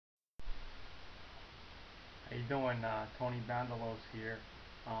doing? Tony Bandelos here.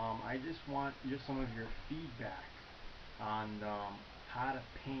 I just want some of your feedback on how to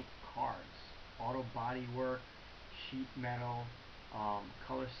paint cars, auto body work, sheet metal,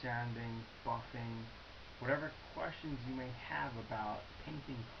 color sanding, buffing, whatever questions you may have about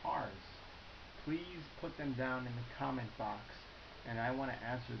painting cars. Please put them down in the comment box, and I want to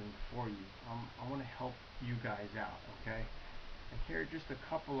answer them for you. I want to help you guys out, okay? And here are just a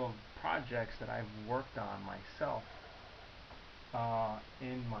couple of projects that I've worked on myself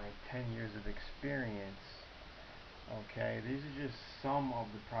in my 10 years of experience. Okay, these are just some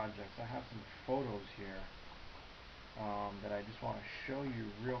of the projects. I have some photos here that I just want to show you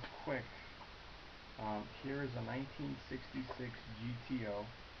real quick. Here is a 1966 GTO.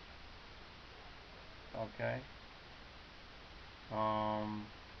 Okay.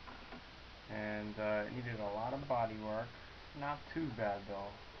 And it needed a lot of body work. Not too bad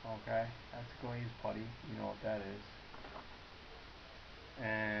though. Okay, that's glazed putty. You know what that is.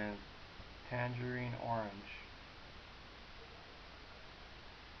 And tangerine orange.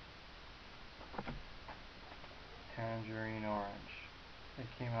 Tangerine orange. It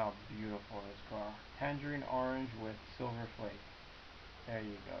came out beautiful, this car. Tangerine orange with silver flake. There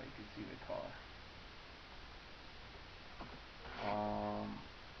you go. You can see the color.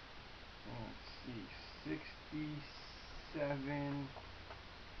 Let's see. 67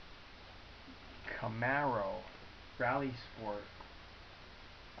 Camaro Rally Sport.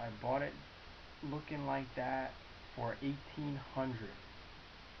 I bought it looking like that for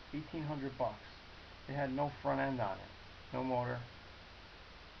 $1,800 bucks. It had no front end on it, no motor.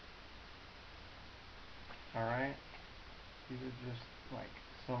 Alright, these are just like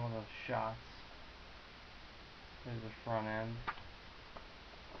some of the shots. There's the front end.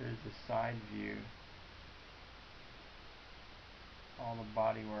 There's the side view. All the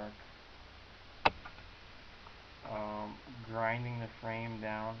body work. Grinding the frame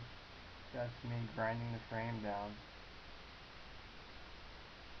down. That's me grinding the frame down.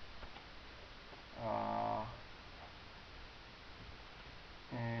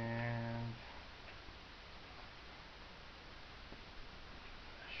 And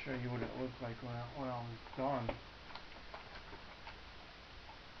I'll show you what it looked like when I was done.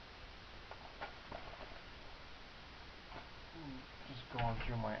 Just going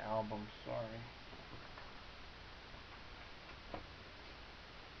through my album, sorry.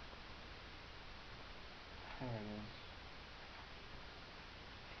 There it is.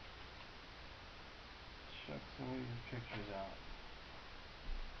 Check some of these pictures out.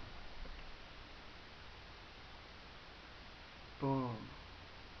 Boom.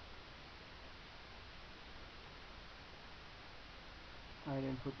 I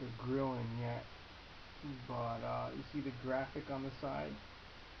didn't put the grill in yet, but you see the graphic on the side?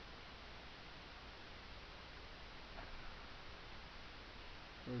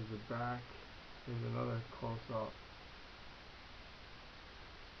 There's the back. There's another close-up.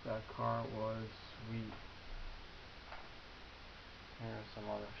 That car was sweet. Here are some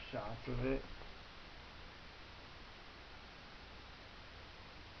other shots of it.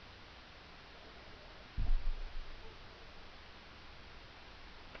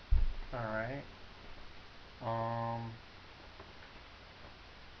 Alright.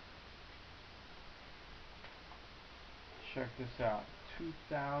 Check this out.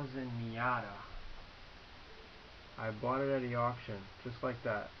 2000 Miata. I bought it at the auction, just like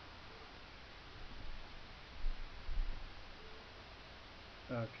that.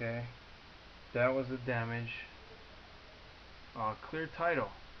 Okay. That was the damage. Clear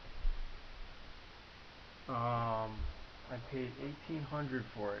title. I paid $1,800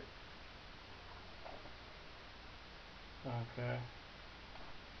 for it. Okay.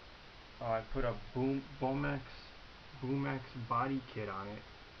 I put a Bomex body kit on it.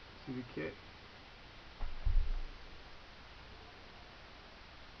 See the kit?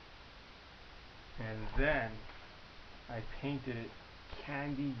 And then I painted it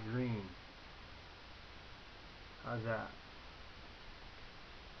candy green. How's that?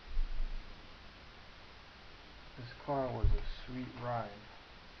 This car was a sweet ride.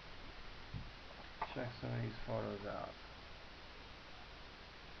 Check some of these photos out.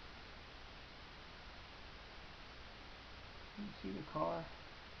 You see the car?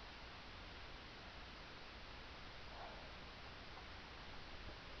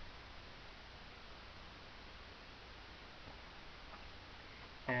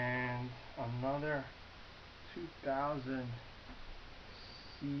 And another 2000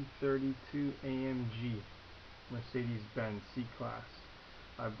 C32 AMG Mercedes-Benz C-Class.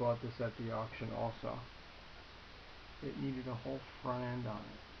 I bought this at the auction also. It needed a whole front end on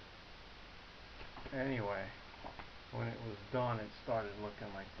it. Anyway, when it was done, it started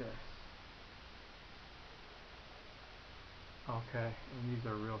looking like this. Okay, and these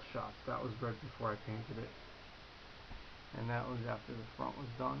are real shots. That was right before I painted it, and that was after the front was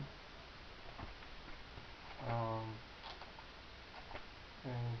done.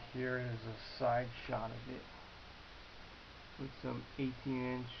 And here is a side shot of it with some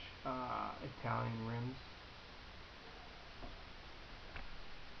 18-inch Italian rims.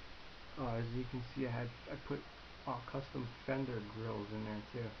 As you can see, I put custom fender grills in there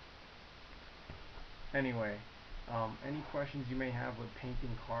too. Anyway, any questions you may have with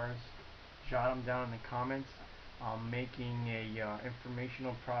painting cars, jot them down in the comments. I'm making a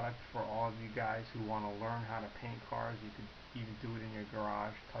informational product for all of you guys who want to learn how to paint cars. You could even do it in your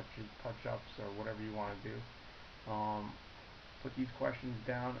garage, touch-ups, or whatever you want to do. Put these questions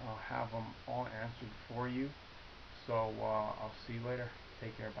down. I'll have them all answered for you. So I'll see you later.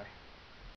 Take care. Bye.